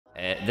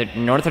The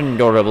northern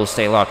door will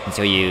stay locked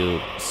until you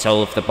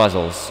solve the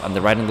puzzles on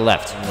the right and the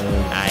left.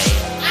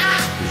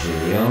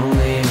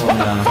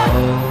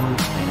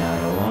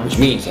 Which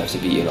means I have to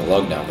be in a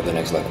lockdown for the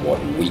next, like,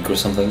 what, week or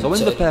something? So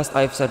in the past,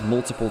 I've said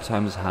multiple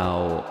times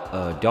how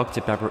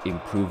Dr. Pepper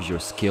improves your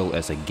skill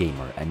as a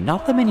gamer, and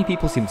not that many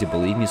people seem to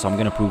believe me, so I'm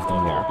gonna prove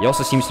them wrong. He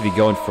also seems to be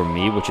going for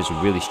me, which is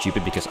really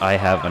stupid because I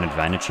have an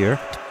advantage here.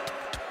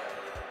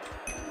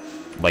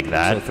 Like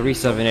that. So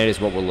 378 is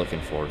what we're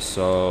looking for,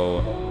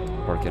 so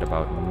work it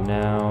about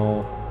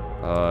now.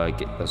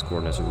 Get those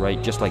coordinates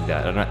right, just like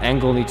that. And our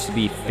angle needs to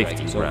be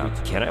 50. So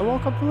can I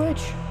walk up the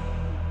ledge?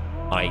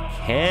 I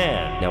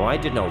can. Now, I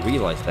did not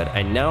realize that,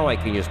 and now I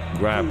can just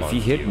grab If you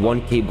hit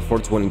 1K before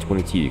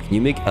 2022, can you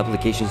make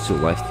applications to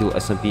Lifesteal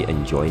SMP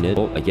and join it?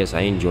 Well, I guess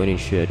I ain't joining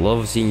shit.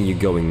 Love seeing you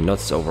going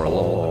nuts over a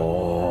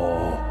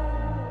level.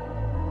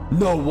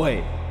 No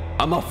way!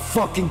 I'm a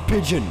fucking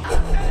pigeon!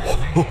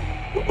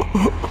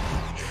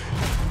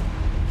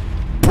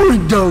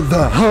 Bring down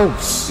the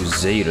house! To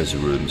Zeta's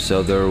room.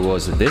 So there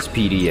was this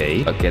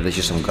PDA. Okay, that's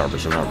just some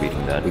garbage. I'm not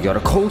reading that. We got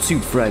a cold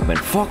suit fragment.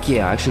 Fuck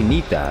yeah, I actually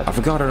need that. I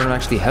forgot I don't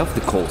actually have the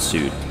cold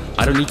suit.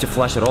 I don't need to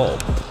flash at all.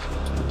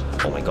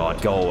 Oh my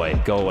god, go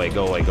away, go away,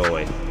 go away, go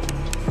away.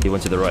 He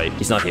went to the right.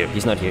 He's not here.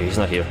 He's not here. He's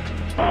not here.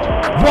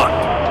 What?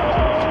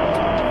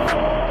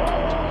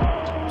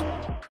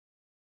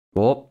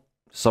 Well,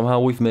 somehow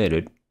we've made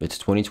it. It's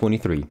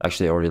 2023.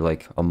 Actually, already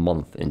like a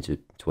month into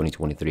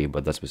 2023,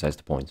 but that's besides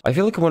the point. I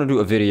feel like I want to do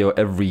a video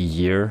every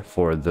year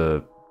for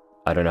the...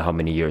 I don't know how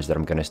many years that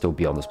I'm gonna still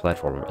be on this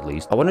platform, at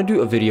least. I want to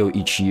do a video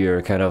each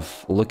year, kind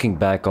of looking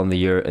back on the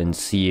year and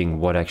seeing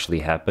what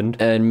actually happened,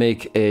 and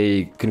make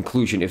a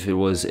conclusion if it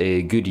was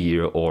a good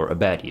year or a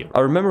bad year. I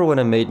remember when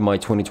I made my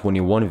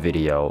 2021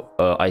 video,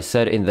 I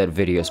said in that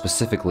video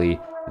specifically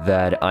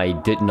that I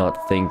did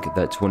not think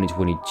that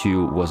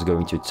 2022 was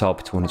going to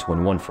top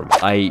 2021 for me.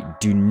 I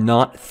do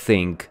not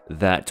think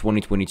that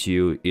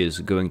 2022 is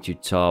going to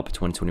top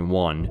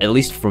 2021, at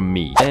least from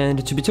me.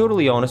 And to be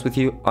totally honest with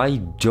you, I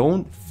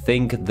don't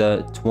think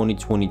that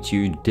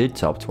 2022 did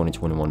top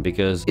 2021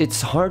 because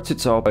it's hard to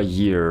top a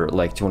year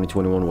like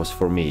 2021 was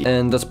for me.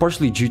 And that's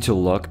partially due to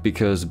luck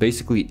because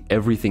basically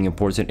everything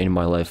important in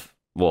my life,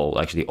 well,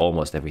 actually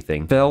almost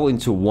everything, fell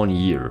into 1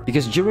 year.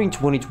 Because during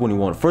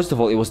 2021, first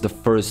of all, it was the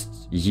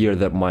first year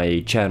that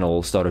my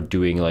channel started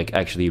doing like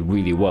actually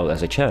really well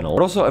as a channel.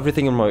 But also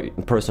everything in my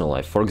personal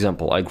life. For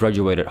example, I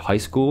graduated high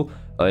school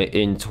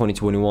in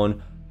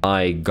 2021.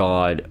 I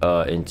got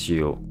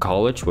into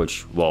college,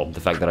 which, well, the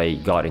fact that I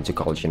got into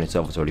college in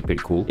itself is already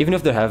pretty cool. Even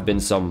if there have been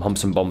some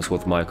humps and bumps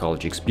with my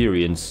college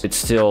experience, it's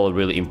still a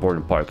really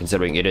important part,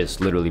 considering it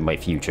is literally my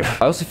future.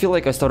 I also feel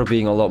like I started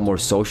being a lot more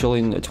social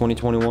in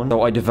 2021.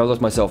 So I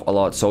developed myself a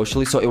lot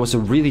socially, so it was a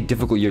really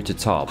difficult year to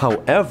top.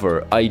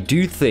 However, I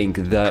do think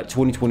that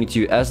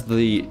 2022, as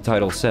the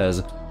title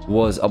says,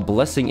 was a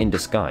blessing in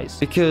disguise.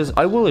 Because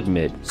I will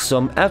admit,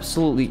 some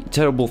absolutely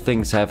terrible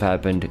things have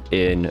happened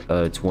in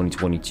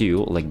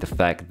 2022, like the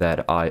fact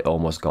that I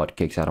almost got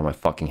kicked out of my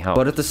fucking house.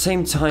 But at the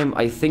same time,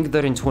 I think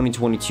that in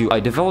 2022,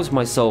 I developed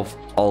myself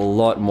a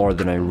lot more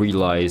than I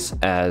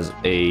realized as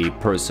a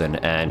person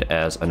and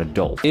as an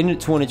adult. In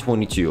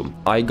 2022,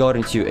 I got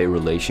into a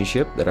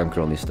relationship that I'm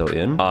currently still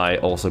in. I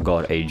also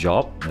got a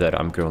job that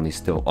I'm currently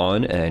still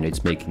on, and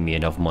it's making me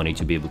enough money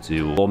to be able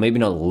to, well, maybe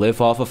not live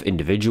off of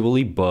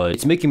individually, but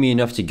it's making me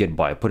enough to get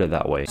by, put it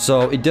that way.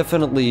 So it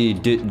definitely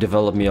did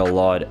develop me a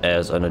lot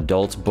as an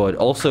adult, but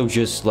also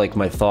just like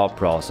my thought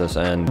process.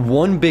 And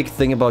one big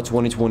thing about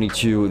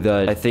 2022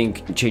 that I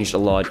think changed a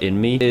lot in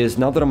me is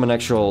now that I'm an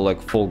actual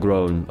like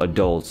full-grown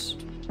adult,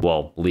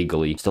 well,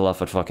 legally. Still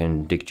laugh at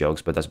fucking dick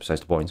jokes, but that's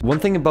besides the point. One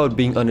thing about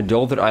being an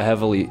adult that I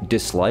heavily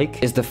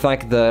dislike is the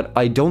fact that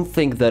I don't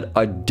think that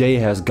a day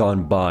has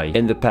gone by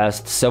in the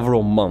past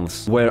several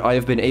months where I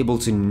have been able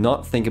to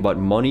not think about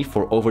money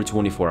for over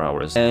 24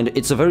 hours. And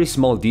it's a very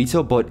small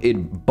detail, but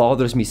it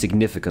bothers me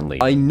significantly.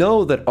 I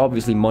know that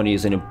obviously money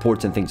is an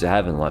important thing to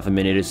have in life. I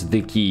mean, it is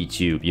the key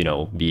to, you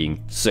know,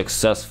 being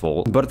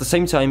successful. But at the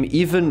same time,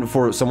 even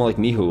for someone like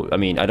me who, I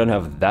mean, I don't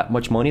have that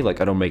much money, like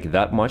I don't make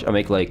that much. I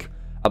make like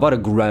about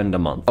 $1,000 a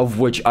month, of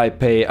which I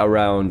pay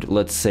around,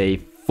 let's say,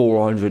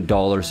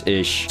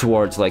 $400-ish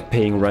towards like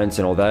paying rents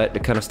and all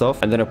that kind of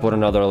stuff. And then I put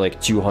another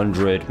like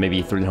 200,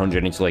 maybe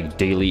 300 into like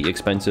daily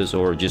expenses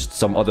or just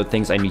some other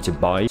things I need to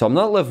buy. So I'm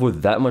not left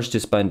with that much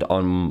to spend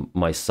on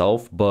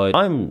myself, but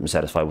I'm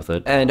satisfied with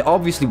it. And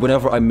obviously,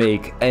 whenever I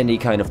make any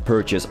kind of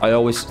purchase, I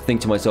always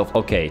think to myself,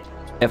 okay,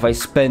 if I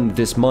spend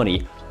this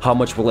money, how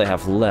much will I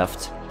have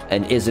left?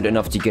 And is it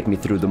enough to get me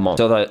through the month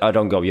so that I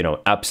don't go, you know,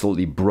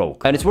 absolutely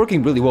broke? And it's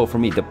working really well for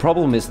me. The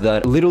problem is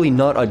that literally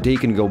not a day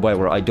can go by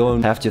where I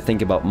don't have to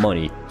think about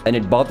money. And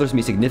it bothers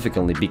me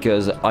significantly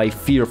because I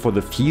fear for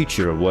the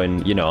future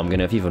when, you know, I'm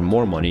gonna have even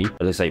more money.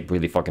 At least I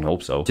really fucking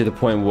hope so. To the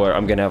point where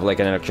I'm gonna have like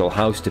an actual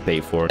house to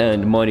pay for.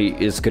 And money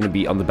is gonna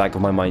be on the back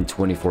of my mind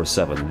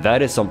 24/7.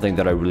 That is something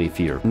that I really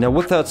fear. Now,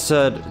 with that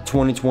said,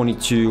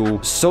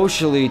 2022,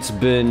 socially, it's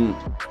been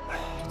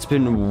It's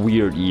been a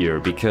weird year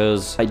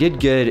because I did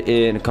get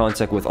in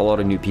contact with a lot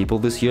of new people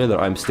this year that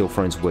I'm still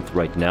friends with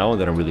right now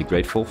that I'm really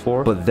grateful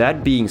for. But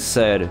that being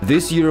said,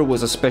 this year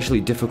was especially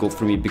difficult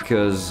for me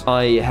because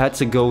I had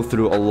to go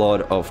through a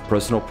lot of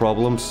personal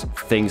problems,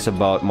 things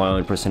about my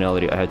own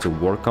personality I had to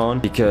work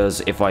on,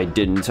 because if I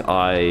didn't,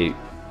 I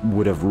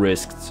would have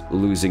risked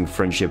losing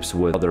friendships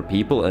with other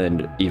people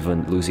and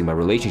even losing my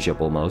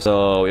relationship almost.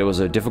 So it was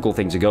a difficult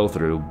thing to go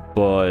through,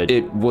 but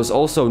it was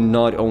also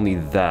not only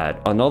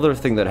that. Another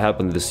thing that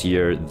happened this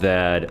year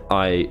that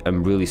I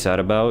am really sad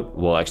about,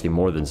 well, actually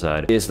more than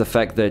sad, is the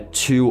fact that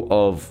two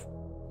of,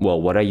 well,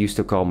 what I used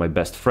to call my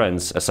best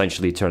friends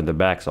essentially turned their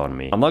backs on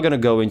me. I'm not gonna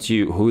go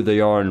into who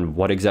they are and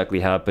what exactly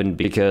happened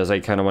because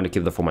I kind of want to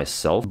keep that for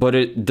myself, but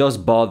it does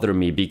bother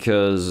me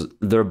because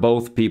they're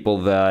both people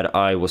that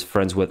I was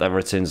friends with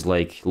ever since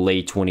like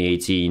late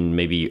 2018,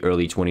 maybe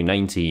early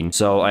 2019.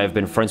 So I have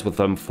been friends with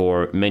them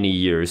for many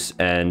years,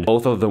 and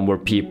both of them were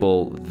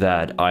people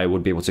that I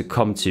would be able to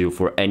come to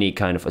for any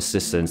kind of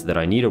assistance that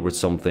I needed with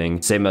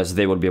something, same as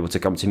they would be able to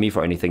come to me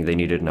for anything they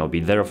needed and I'll be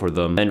there for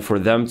them. And for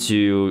them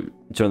to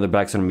turn their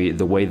backs on me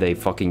the way they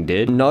fucking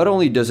did, not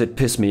only does it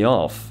piss me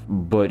off,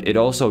 but it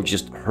also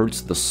just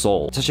hurts the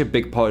soul. Such a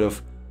big part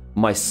of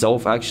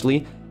myself,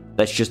 actually,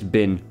 that's just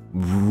been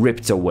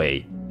ripped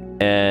away.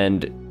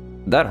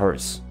 And that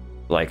hurts,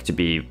 like, to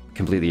be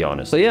completely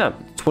honest. So yeah,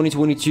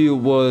 2022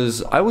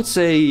 was, I would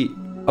say,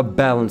 a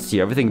balanced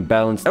year. Everything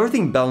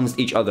balanced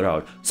each other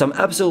out. Some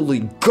absolutely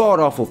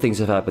god-awful things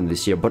have happened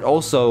this year, but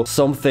also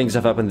some things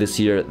have happened this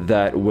year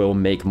that will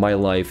make my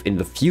life in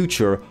the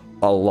future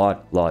a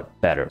lot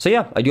better. So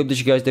yeah, I do hope that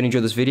you guys did enjoy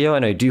this video,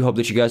 and I do hope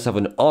that you guys have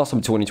an awesome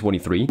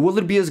 2023. Will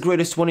it be as great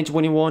as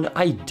 2021?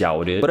 I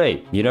doubt it, but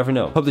hey, you never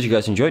know. Hope that you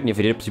guys enjoyed, and if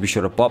you did, please be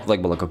sure to pop like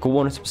a cool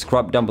one,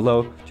 subscribe down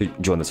below to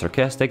join the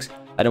sarcastics,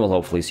 and I will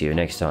hopefully see you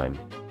next time.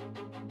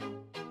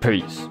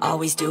 Peace.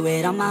 Always do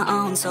it on my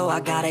own, so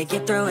I gotta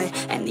get through it.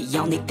 And the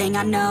only thing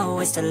I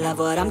know is to love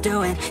what I'm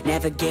doing.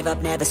 Never give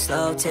up, never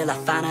slow, till I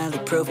finally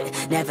prove it.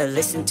 Never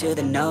listen to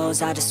the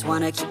no's, I just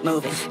wanna keep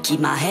moving. Keep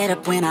my head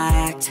up when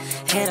I act,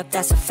 head up,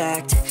 that's a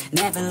fact.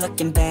 Never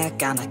looking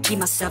back, I'ma keep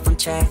myself on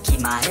track. Keep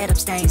my head up,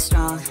 staying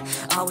strong,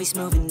 always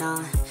moving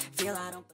on. Feel I don't